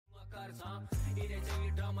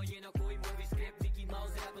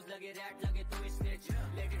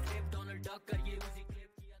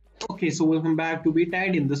Okay, so welcome back to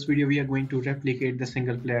BTID. In this video, we are going to replicate the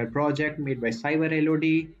single player project made by Cyber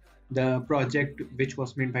LOD. The project which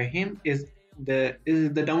was made by him is the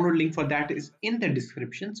download link for that is in the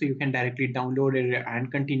description, so you can directly download it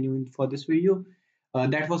and continue for this video.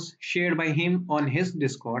 That was shared by him on his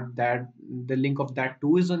Discord. That the link of that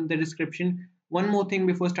too is in the description. One more thing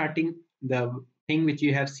before starting, the thing which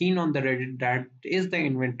you have seen on the Reddit, that is the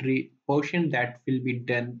inventory portion that will be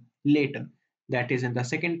done later. That is in the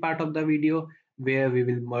second part of the video, where we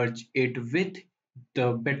will merge it with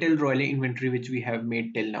the battle royale inventory which we have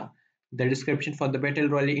made till now. The description for the battle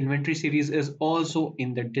royale inventory series is also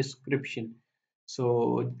in the description,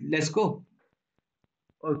 so let's go.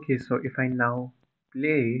 Okay, so if I now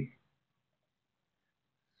play,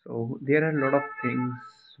 so there are a lot of things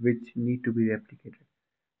which need to be replicated.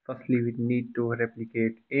 Firstly, we need to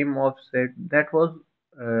replicate aim offset. That was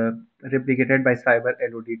replicated by Cyber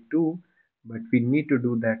LOD2, but we need to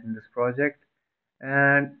do that in this project.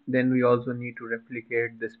 And then we also need to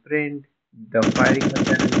replicate the sprint, the firing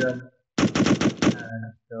mechanism,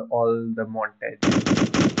 and all the montage. It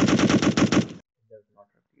does not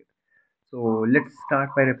replicate. So let's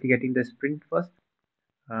start by replicating the sprint first.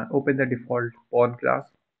 Open the default pawn class,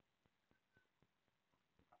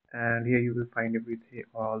 and here you will find everything,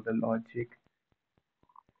 all the logic.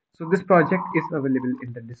 So this project is available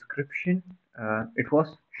in the description. It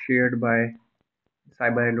was shared by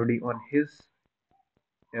Cyber LOD on his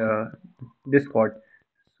uh, Discord.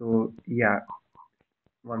 So yeah,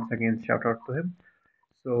 once again shout out to him.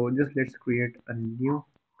 So just let's create a new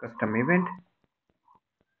custom event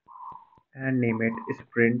and name it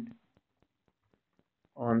sprint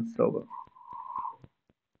on server.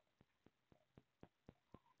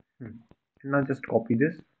 Now just copy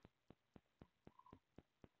this,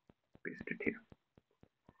 paste it here.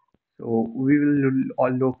 So we will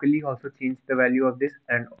all locally also change the value of this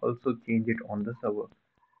and also change it on the server.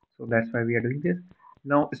 So that's why we are doing this.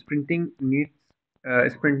 Now sprinting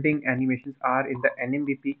animations are in the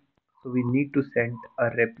NMVP, so we need to send a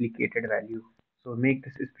replicated value. So make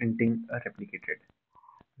this sprinting a replicated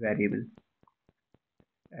variable,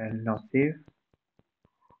 and now save.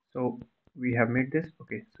 So we have made this.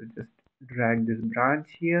 Okay, so just drag this branch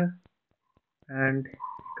here and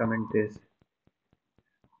comment this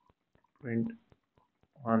print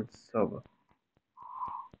on server.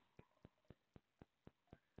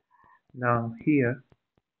 Now here,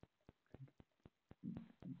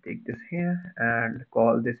 take this here and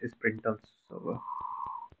call this sprint on server.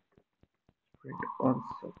 Sprint on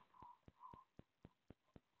server.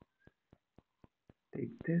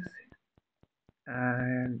 Take this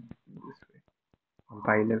and this way.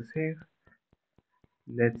 Compile and save.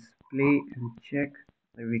 Let's play and check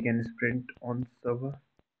if we can sprint on server.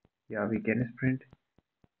 Yeah, we can sprint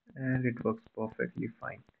and it works perfectly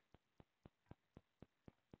fine.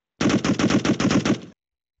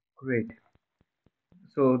 Great.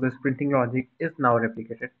 So the sprinting logic is now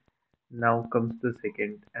replicated. Now comes the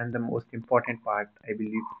second and the most important part, I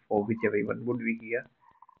believe, for which everyone would be here,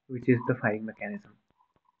 which is the firing mechanism.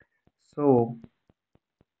 So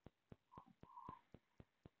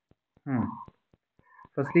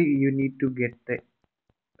firstly you need to get the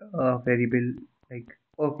variable like,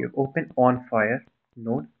 okay, open on fire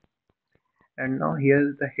node, and now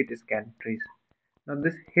here's the hit scan trace. Now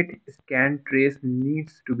this hit scan trace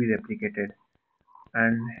needs to be replicated,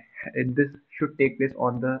 and this should take place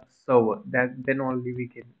on the server. That then only we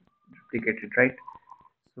can replicate it, right?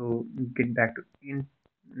 So get back to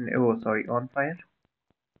on fire.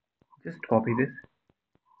 Just copy this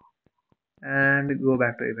and go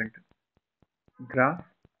back to event graph.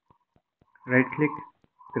 Right click,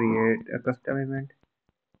 create a custom event,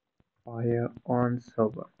 fire on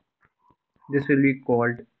server. This will be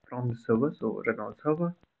called from the server, so run on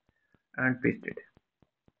server and paste it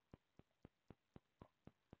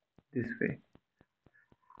this way.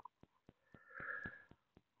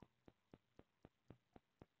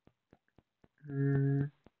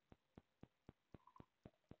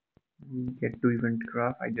 Get to event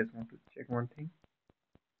graph. I just want to check one thing.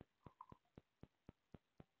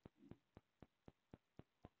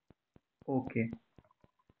 Okay,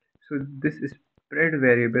 so this spread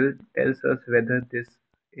variable tells us whether this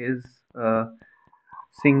is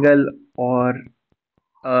single or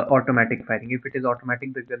automatic firing. If it is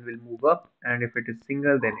automatic, the gun will move up, and if it is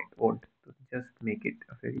single, then it won't. So just make it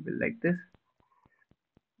a variable like this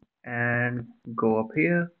and go up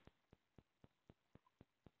here,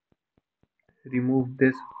 remove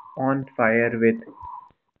this on fire with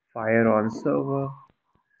fire on server,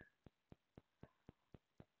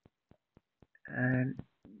 and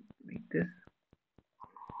make this,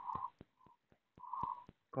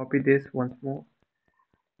 copy this once more,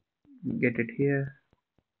 get it here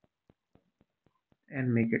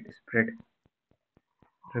and make it spread.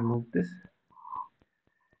 Remove this.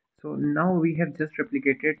 So now we have just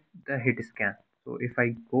replicated the hit scan. So if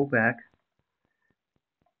I go back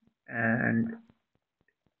and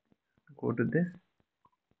go to this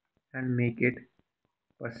and make it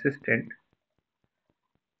persistent,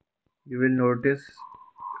 you will notice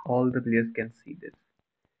all the players can see this.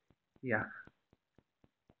 Yeah,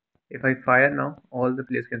 if I fire now, all the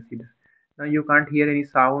players can see this. Now you can't hear any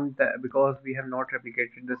sound because we have not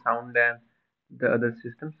replicated the sound and the other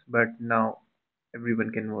systems, but now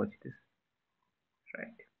everyone can watch this, right?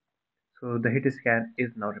 So the hit scan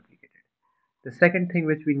is now replicated. The second thing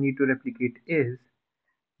which we need to replicate is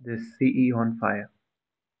this CE on fire.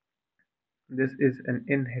 This is an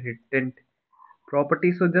inherent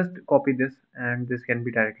property, so just copy this and this can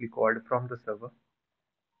be directly called from the server.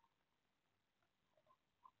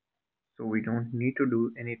 So we don't need to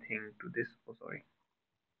do anything to this. Oh, sorry.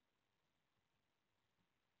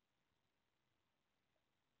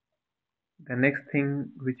 The next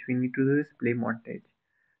thing which we need to do is play montage.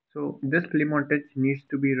 So this play montage needs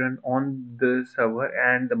to be run on the server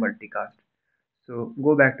and the multicast. So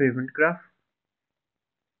go back to event graph.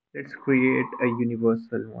 Let's create a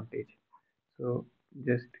universal montage. So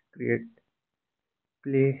just create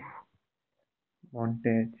play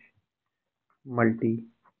montage multicast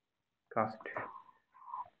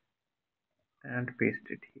and paste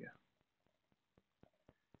it here.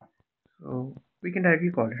 So we can directly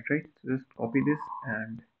call it, right? So just copy this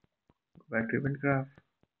and go back to event graph,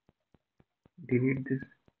 delete this,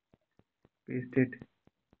 paste it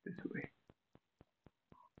this way,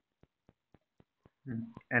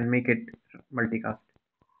 and make it multicast.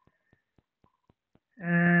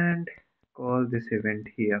 And call this event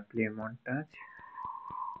here play montage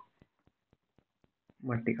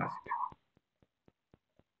multicast.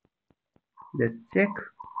 Let's check.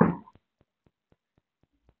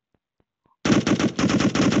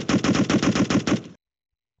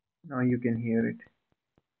 Now you can hear it.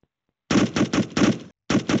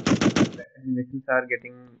 The animations are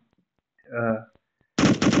getting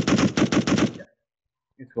yeah,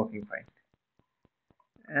 it's working fine.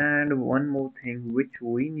 And one more thing which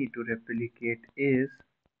we need to replicate is,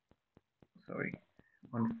 sorry,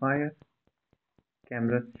 on fire,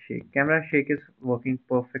 camera shake is working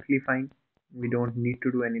perfectly fine. We don't need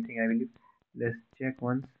to do anything, I believe. Let's check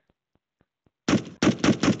once.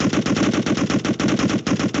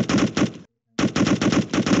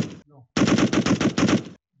 No,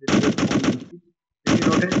 this is only, if you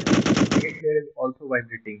notice, the ticket here is also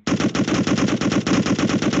vibrating.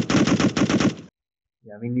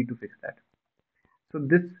 Yeah, we need to fix that. So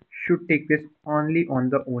this should take place only on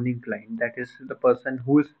the owning client, that is the person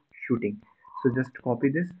who is shooting. So just copy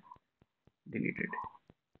this, delete it,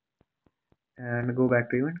 and go back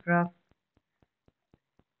to event graph.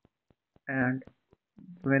 And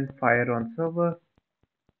when fire on server,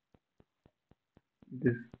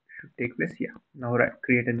 this should take place. Yeah, now right,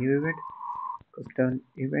 create a new event, custom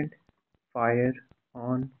event, fire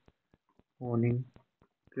on owning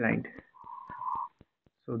client.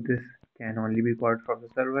 So this can only be called from the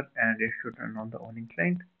server and it should run on the owning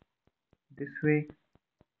client this way,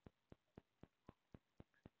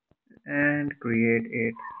 and create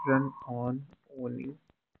it run on owning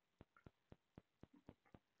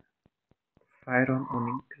fire on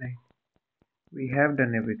owning client. We have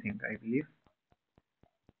done everything, I believe.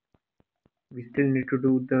 We still need to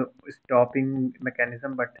do the stopping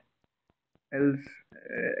mechanism, but else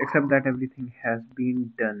except that everything has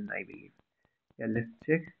been done, I believe. Yeah, let's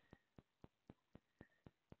check.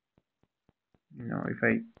 Now if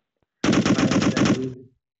I find that,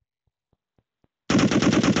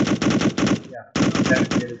 yeah, now that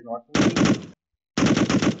player is not moving,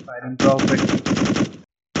 firing properly.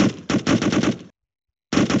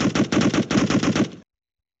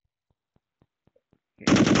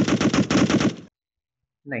 Okay.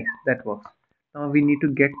 Nice, that works. Now we need to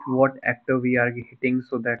get what actor we are hitting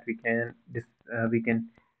so that we can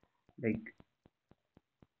like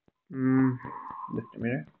just a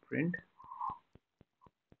minute, print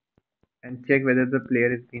and check whether the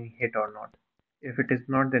player is being hit or not. If it is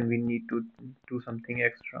not, then we need to do something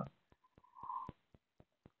extra.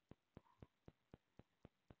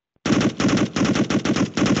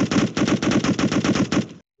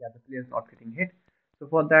 Yeah, the player is not getting hit. So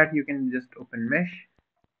for that, you can just open mesh,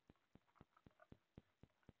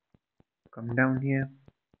 come down here,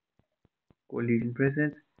 collision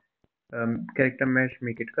presence, character mesh,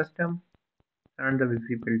 make it custom, and the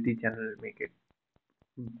visibility channel, make it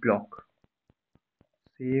block.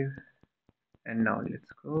 Save, and now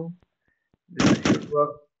let's go. This should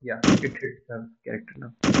work. Yeah, it hits the character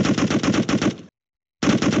now.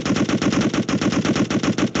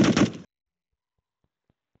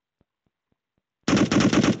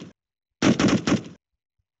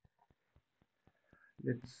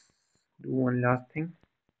 Let's do one last thing.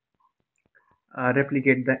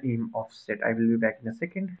 Replicate the aim offset. I will be back in a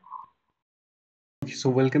second. So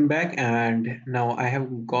welcome back, and now I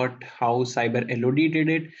have got how Cyber LOD did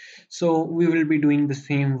it. So we will be doing the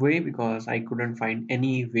same way because I couldn't find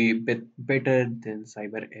any way better than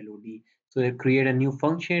Cyber LOD. So they create a new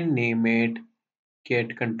function, name it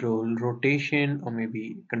get control rotation, or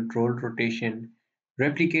maybe control rotation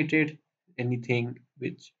replicated, anything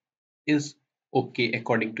which is okay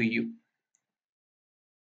according to you.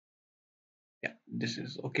 Yeah, this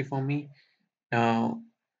is okay for me. Now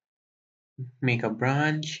make a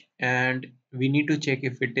branch, and we need to check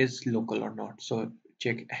if it is local or not. So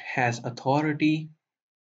check has authority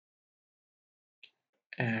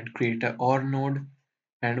and create a or node,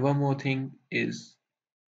 and one more thing is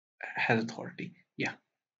has authority. Yeah,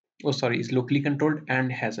 oh sorry, is locally controlled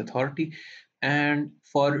and has authority. And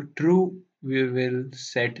for true we will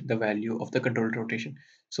set the value of the control rotation.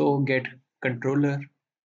 So get controller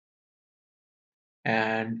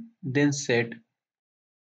and then set,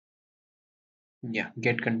 yeah,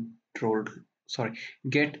 get controlled, sorry,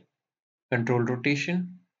 get control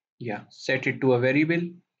rotation. Yeah, set it to a variable,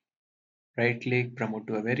 right click, promote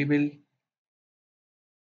to a variable,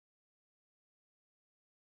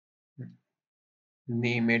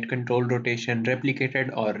 name it control rotation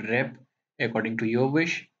replicated or rep according to your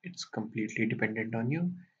wish. It's completely dependent on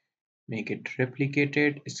you. Make it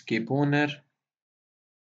replicated, escape owner,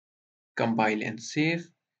 compile and save.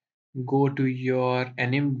 Go to your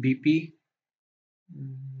NMBP.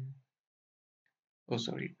 Oh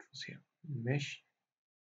sorry, it was here, mesh.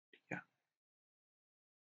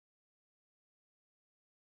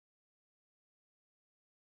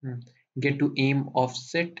 Yeah. Get to aim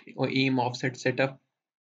offset or aim offset setup.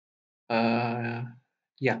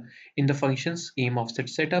 Yeah, in the functions aim offset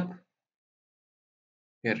setup,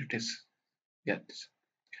 here it is. Yes.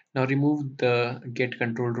 Now remove the get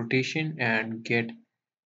control rotation and get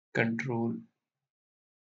control,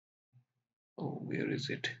 oh where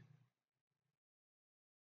is it,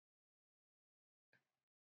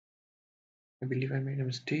 I believe I made a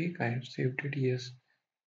mistake. I have saved it. Yes,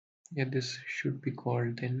 yeah, this should be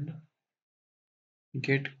called then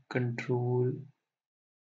get control.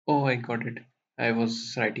 Oh, I got it. I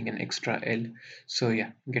was writing an extra L. So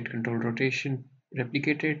yeah, get control rotation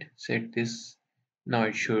replicated. Set this. Now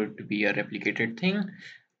it should be a replicated thing.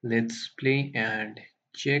 Let's play and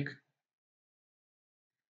check.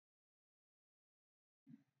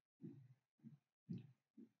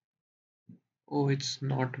 Oh, it's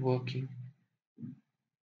not working.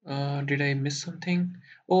 Did I miss something?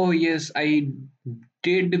 Oh yes, I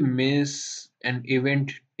did miss an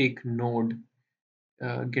event tick node.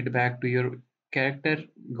 Get back to your character,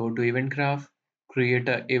 go to event graph, create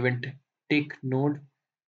a event tick node,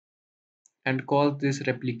 and call this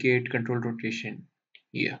replicate control rotation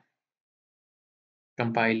here.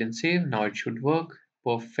 Compile and save. Now it should work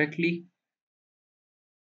perfectly.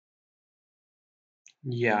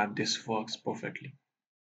 Yeah, this works perfectly.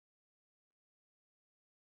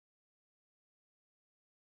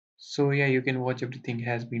 So yeah, you can watch everything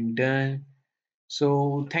has been done.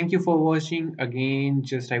 So thank you for watching. Again,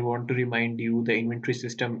 just I want to remind you the inventory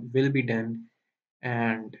system will be done.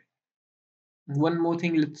 And one more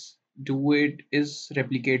thing, let's do it, is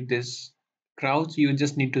replicate this crouch. You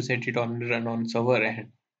just need to set it on run on server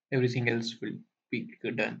and everything else will be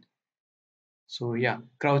done. So yeah,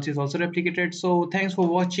 crouch is also replicated. So thanks for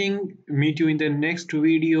watching. Meet you in the next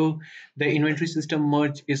video. The inventory system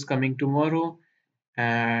merge is coming tomorrow,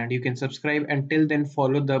 and you can subscribe. Until then,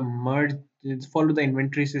 follow the merge, follow the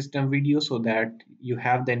inventory system video so that you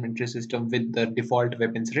have the inventory system with the default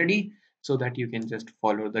weapons ready, so that you can just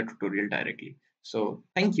follow the tutorial directly. So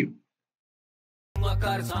thank you.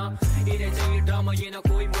 Drama ये ना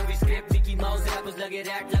कोई movie script Mickey mouse rappers लगे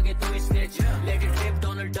rat लगे तू snatch let it flip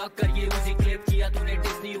Donald duck कर ये उसी clip किया तूने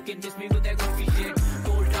Disney you can dish me with that गोफी shit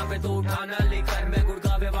toll trap पे तो उठाना लेकर मैं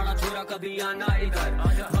गुड़गावे वाला छोरा कभी आना इधर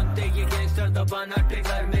बनते ये गैंगस्टर दबाना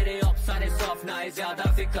ट्रिगर मेरे ऑफ सारे सॉफ्ट ना है ज्यादा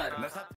फिकर